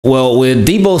Well, with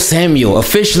Deebo Samuel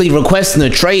officially requesting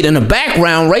a trade in the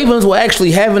background, Ravens were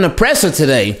actually having a presser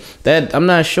today that I'm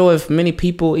not sure if many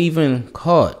people even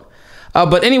caught.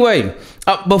 But anyway,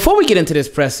 before we get into this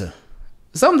presser,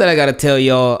 something that I got to tell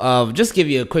y'all, just give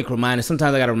you a quick reminder.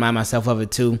 Sometimes I got to remind myself of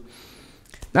it too.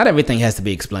 Not everything has to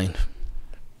be explained.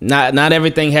 Not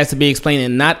everything has to be explained,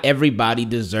 and not everybody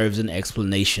deserves an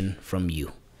explanation from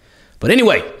you. But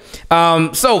anyway,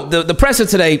 so the presser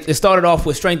today, it started off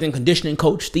with strength and conditioning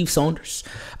coach Steve Saunders.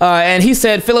 And he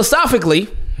said philosophically,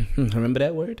 remember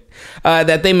that word?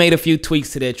 That they made a few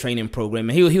tweaks to their training program.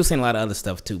 And he was saying a lot of other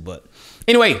stuff too. But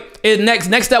anyway,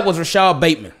 next up was Rashod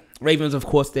Bateman. Ravens, of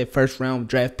course, their first round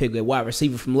draft pick, their wide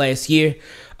receiver from last year.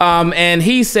 And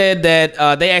he said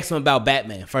that they asked him about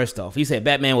Batman, first off. He said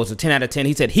Batman was a 10 out of 10.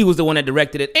 He said he was the one that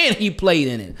directed it and he played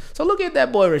in it. So look at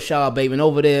that boy Rashod Bateman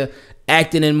over there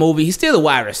acting in movies. He's still a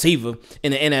wide receiver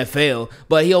in the NFL,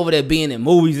 but he over there being in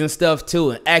movies and stuff too,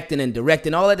 and acting and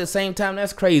directing all at the same time.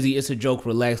 That's crazy. It's a joke.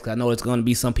 Relax, 'cause I know it's going to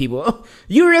be some people. Oh,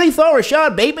 you really thought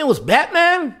Rashod Bateman was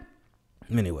Batman?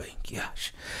 Anyway,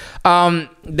 gosh.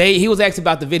 He was asked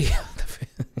about the video.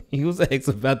 He was asked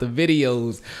about the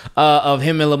videos of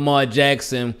him and Lamar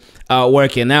Jackson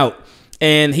working out.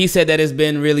 And he said that it's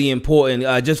been really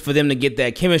important just for them to get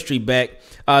that chemistry back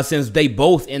since they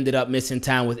both ended up missing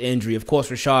time with injury. Of course,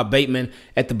 Rashod Bateman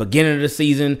at the beginning of the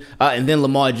season and then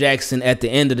Lamar Jackson at the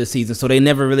end of the season. So they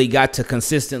never really got to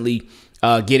consistently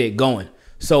get it going.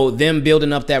 So them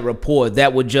building up that rapport,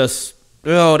 that would just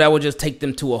take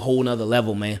them to a whole nother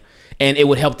level, man. And it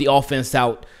would help the offense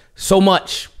out so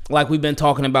much, like we've been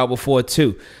talking about before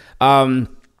too.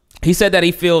 He said that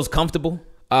he feels comfortable.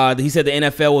 He said the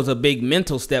NFL was a big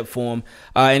mental step for him.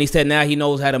 And he said now he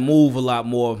knows how to move a lot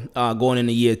more going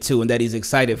into year two, and that he's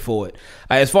excited for it.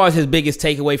 As far as his biggest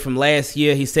takeaway from last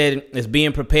year, he said it's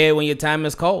being prepared when your time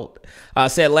is called.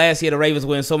 Said last year the Ravens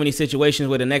were in so many situations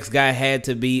where the next guy had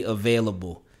to be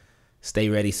available. Stay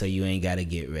ready so you ain't got to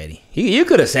get ready. You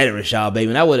could have said it, Rashod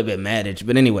Bateman. I would have been mad at you.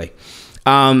 But anyway,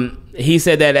 he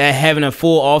said that having a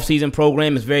full offseason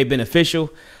program is very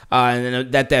beneficial.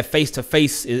 And that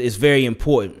face-to-face is very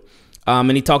important. And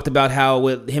he talked about how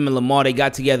with him and Lamar, they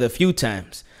got together a few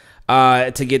times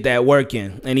to get that work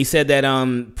in. And he said that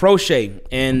Prochet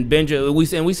and Benjamin,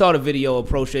 we saw the video of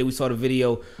Prochet. We saw the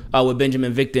video with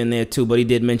Benjamin Victor in there too, but he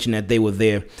did mention that they were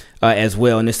there as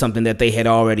well. And it's something that they had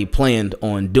already planned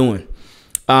on doing.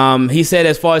 He said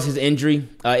as far as his injury,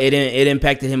 it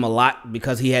impacted him a lot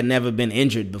because he had never been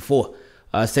injured before.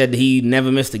 Said he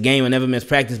never missed a game and never missed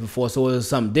practice before, so it was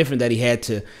something different that he had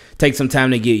to take some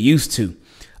time to get used to.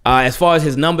 As far as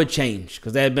his number change,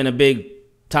 because that had been a big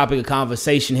topic of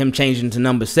conversation, him changing to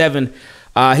number 7,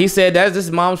 he said that's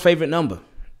his mom's favorite number.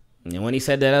 And when he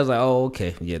said that, I was like, oh,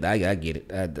 okay, yeah, I get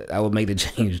it. I would make the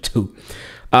change too.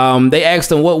 They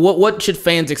asked him, what should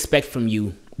fans expect from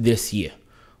you this year?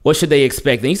 What should they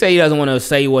expect? And he said he doesn't want to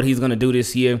say what he's going to do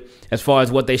this year as far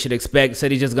as what they should expect. He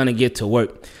said he's just going to get to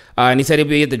work. And he said he'll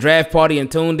be at the draft party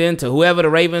and tuned in to whoever the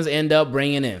Ravens end up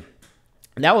bringing in.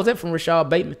 And that was it from Rashod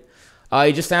Bateman.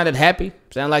 He just sounded happy.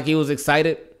 Sounded like he was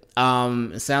excited.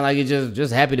 Sounded like he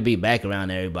just happy to be back around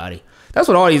everybody. That's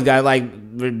what all these guys like.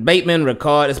 Bateman,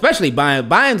 Ricard, especially Bynes.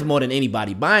 Bynes more than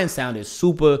anybody. Bynes sounded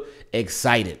super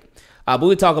excited. But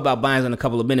we'll talk about Bynes in a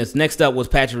couple of minutes. Next up was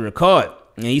Patrick Ricard.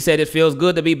 And he said it feels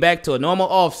good to be back to a normal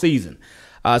offseason.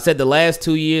 Said the last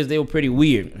 2 years, they were pretty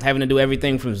weird, having to do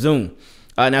everything from Zoom.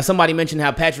 Now, somebody mentioned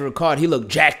how Patrick Ricard, he looked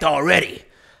jacked already.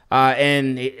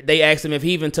 And they asked him if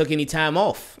he even took any time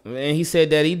off. And he said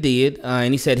that he did.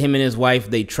 And he said him and his wife,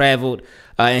 they traveled.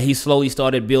 And he slowly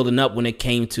started building up when it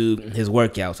came to his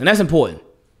workouts. And that's important.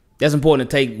 That's important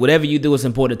to take. Whatever you do, it's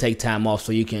important to take time off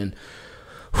so you can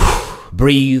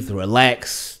breathe,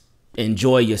 relax,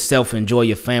 enjoy yourself, enjoy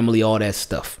your family, all that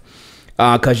stuff.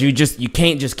 Because you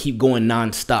can't just keep going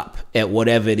nonstop at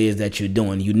whatever it is that you're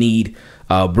doing. You need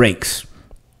breaks.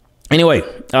 Anyway,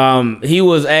 he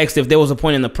was asked if there was a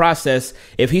point in the process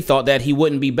if he thought that he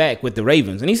wouldn't be back with the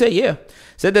Ravens. And he said, yeah.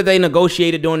 Said that they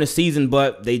negotiated during the season,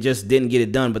 but they just didn't get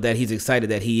it done. But that he's excited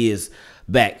that he is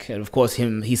back. And, of course,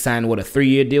 he signed, a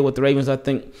 3-year deal with the Ravens, I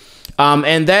think.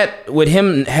 And that with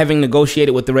him having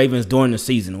negotiated with the Ravens during the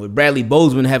season, with Bradley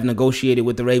Bozeman having negotiated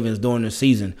with the Ravens during the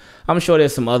season, I'm sure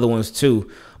there's some other ones too.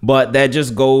 But that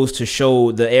just goes to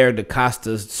show the Eric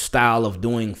DeCosta's style of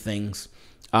doing things.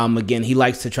 Again, he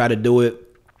likes to try to do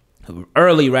it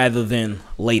early rather than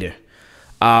later.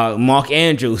 Mark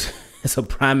Andrews is a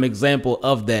prime example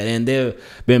of that. And there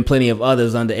have been plenty of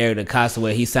others under Eric DeCosta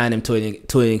where he signed him to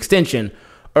an extension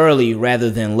early rather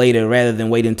than later, rather than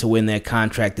waiting to when their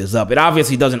contract is up. It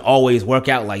obviously doesn't always work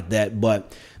out like that,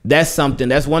 but that's something.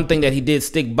 That's one thing that he did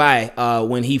stick by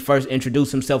when he first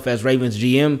introduced himself as Ravens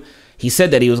GM. He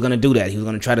said that he was going to do that. He was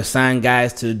going to try to sign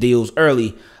guys to deals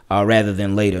early rather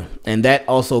than later. And that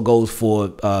also goes for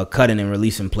cutting and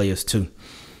releasing players too.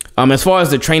 As far as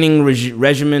the training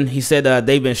regimen, he said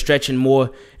they've been stretching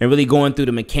more and really going through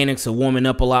the mechanics of warming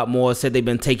up a lot more. Said they've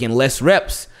been taking less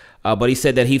reps, but he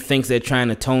said that he thinks they're trying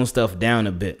to tone stuff down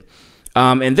a bit.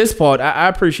 And this part, I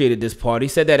appreciated this part. He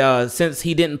said that since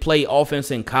he didn't play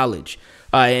offense in college,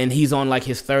 and he's on like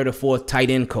his third or fourth tight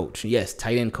end coach. Yes,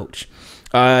 tight end coach.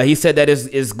 He said that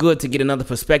it's good to get another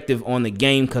perspective on the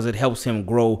game because it helps him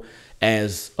grow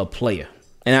as a player.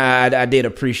 And I did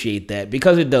appreciate that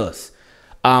because it does.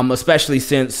 Especially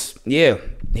since,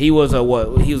 he was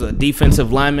a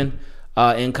defensive lineman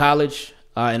in college.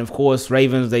 And, of course,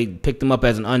 Ravens, they picked him up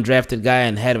as an undrafted guy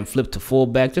and had him flipped to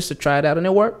fullback just to try it out, and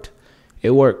it worked.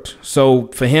 It worked. So,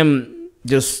 for him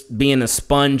just being a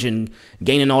sponge and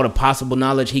gaining all the possible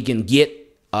knowledge he can get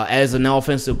as an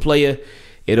offensive player,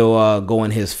 it'll go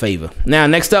in his favor. Now,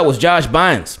 next up was Josh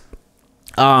Bynes.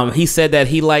 He said that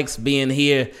he likes being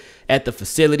here at the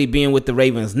facility, being with the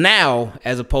Ravens now,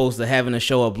 as opposed to having to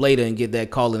show up later and get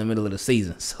that call in the middle of the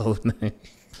season. So,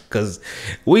 because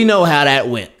we know how that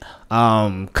went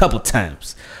couple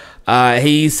times.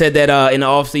 He said that in the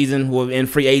offseason, in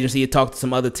free agency, he talked to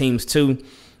some other teams too,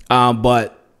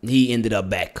 but he ended up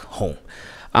back home.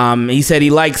 He said he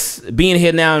likes being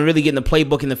here now and really getting the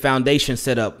playbook and the foundation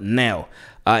set up now.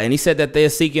 And he said that they're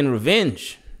seeking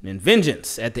revenge and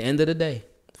vengeance at the end of the day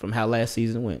from how last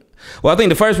season went. Well, I think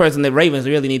the first person that Ravens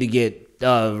really need to get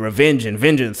revenge and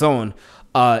vengeance on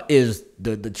is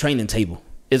the training table,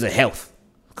 is a health.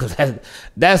 Because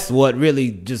that's what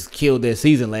really just killed their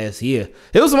season last year.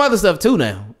 There was some other stuff too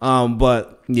now.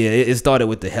 But, yeah, it started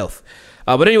with the health.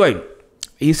 But anyway,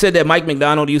 he said that Mike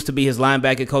McDonald used to be his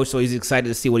linebacker coach, so he's excited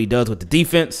to see what he does with the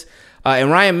defense. And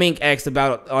Ryan Mink asked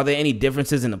about, are there any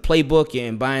differences in the playbook?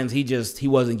 And Bynes, he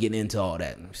wasn't getting into all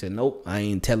that. He said, nope, I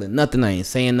ain't telling nothing. I ain't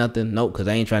saying nothing. Nope, because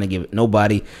I ain't trying to give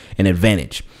nobody an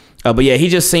advantage. But, yeah, he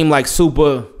just seemed like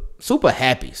super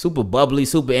happy, super bubbly,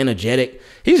 super energetic.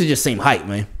 He just seemed hype,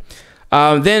 man.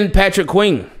 Then Patrick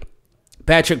Queen.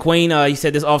 He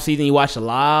said this offseason he watched a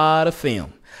lot of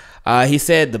film. He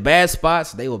said the bad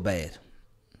spots, they were bad.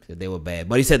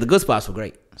 But he said the good spots were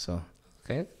great. So,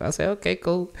 okay. I said, okay,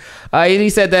 cool. He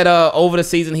said that over the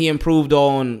season he improved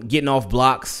on getting off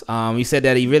blocks. He said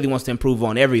that he really wants to improve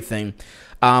on everything.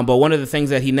 But one of the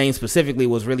things that he named specifically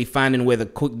was really finding where the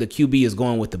QB is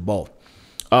going with the ball.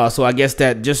 So I guess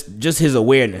that just his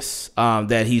awareness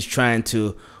that he's trying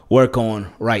to work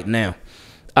on right now.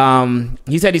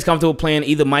 He said he's comfortable playing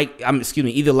either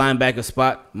linebacker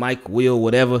spot, Mike, Will,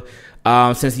 whatever,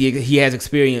 since he has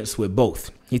experience with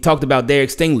both. He talked about Derek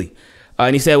Stingley.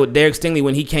 And he said with Derek Stingley,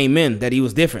 when he came in, that he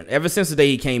was different. Ever since the day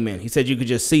he came in, he said you could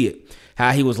just see it,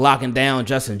 how he was locking down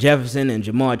Justin Jefferson and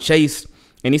Jamar Chase.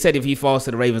 And he said if he falls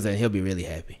to the Ravens, then he'll be really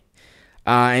happy.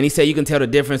 And he said you can tell the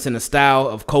difference in the style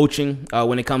of coaching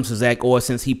when it comes to Zach Orr,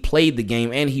 since he played the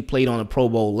game and he played on a Pro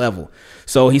Bowl level.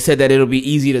 So he said that it'll be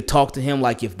easy to talk to him.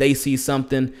 Like if they see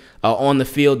something on the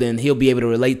field, then he'll be able to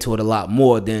relate to it a lot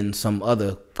more than some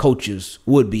other coaches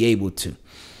would be able to.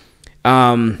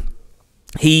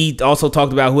 He also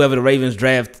talked about whoever the Ravens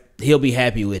draft, he'll be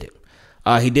happy with it.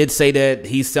 He did say that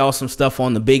he saw some stuff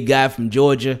on the big guy from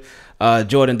Georgia.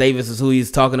 Jordan Davis is who he's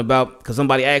talking about, because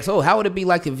somebody asked, how would it be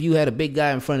like if you had a big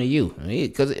guy in front of you?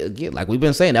 Because, like we've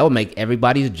been saying, that would make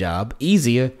everybody's job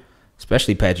easier,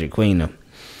 especially Patrick Queen.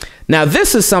 Now,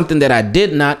 this is something that I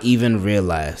did not even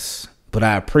realize, but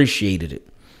I appreciated it.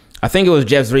 I think it was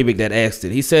Jeff Zrebick that asked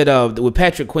it. He said with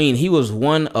Patrick Queen, he was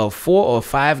one of 4 or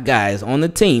 5 guys on the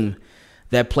team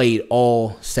that played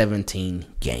all 17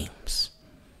 games.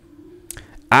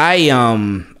 I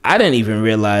didn't even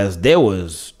realize there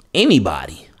was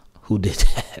anybody who did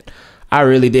that. I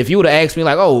really did. If you would have asked me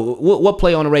like, what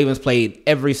player on the Ravens played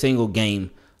every single game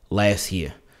last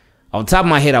year? On top of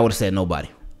my head, I would have said nobody.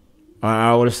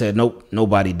 I would have said nope,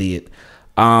 nobody did.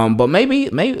 But maybe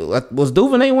was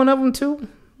Duvernay one of them too?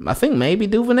 I think maybe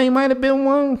Duvernay might have been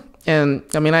one. And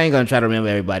I mean, I ain't gonna try to remember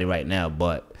everybody right now,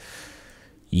 but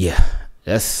yeah,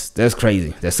 that's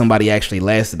crazy that somebody actually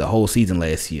lasted the whole season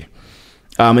last year.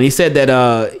 And he said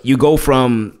that you go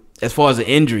from, as far as the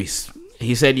injuries,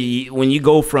 he said when you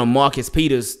go from Marcus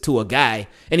Peters to a guy,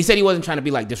 and he said he wasn't trying to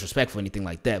be like disrespectful or anything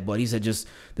like that, but he said just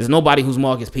there's nobody who's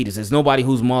Marcus Peters. There's nobody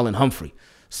who's Marlon Humphrey.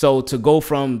 So to go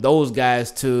from those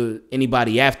guys to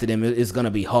anybody after them is going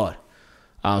to be hard.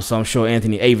 So I'm sure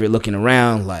Anthony Avery looking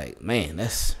around like, man,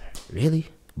 that's really?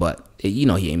 But, he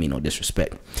ain't mean no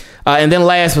disrespect. And then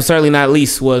last but certainly not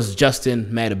least was Justin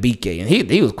Madubuike. And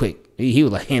he was quick. He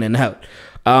was like handing out.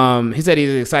 He said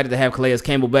he's excited to have Calais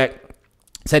Campbell back.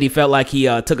 Said he felt like he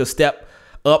took a step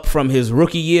up from his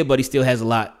rookie year, but he still has a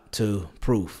lot to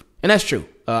prove. And that's true.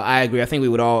 I agree. I think we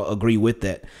would all agree with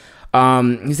that.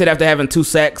 He said after having 2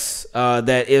 sacks,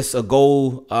 that it's a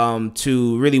goal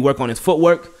to really work on his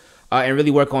footwork and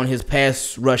really work on his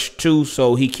pass rush too,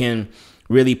 so he can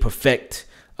really perfect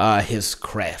his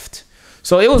craft.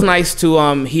 So it was nice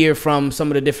to hear from some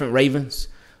of the different Ravens,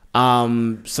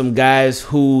 some guys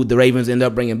who the Ravens end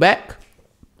up bringing back,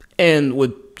 and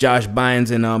with Josh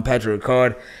Bynes and Patrick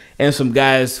Ricard, and some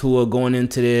guys who are going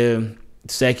into their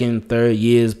second, third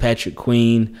years, Patrick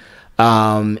Queen,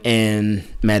 and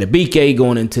Matabike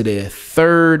going into their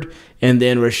third, and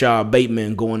then Rashod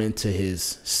Bateman going into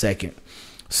his second.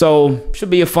 So should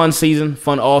be a fun season,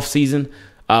 fun off season.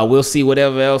 We'll see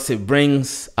whatever else it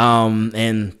brings,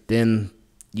 and then,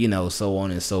 you know, so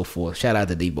on and so forth. Shout out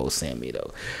to Debo Sammy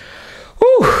though.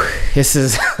 Whew,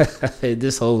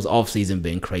 this whole offseason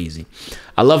been crazy.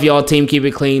 I love y'all, team. Keep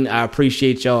it clean. I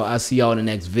appreciate y'all. I'll see y'all in the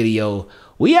next video.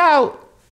 We out.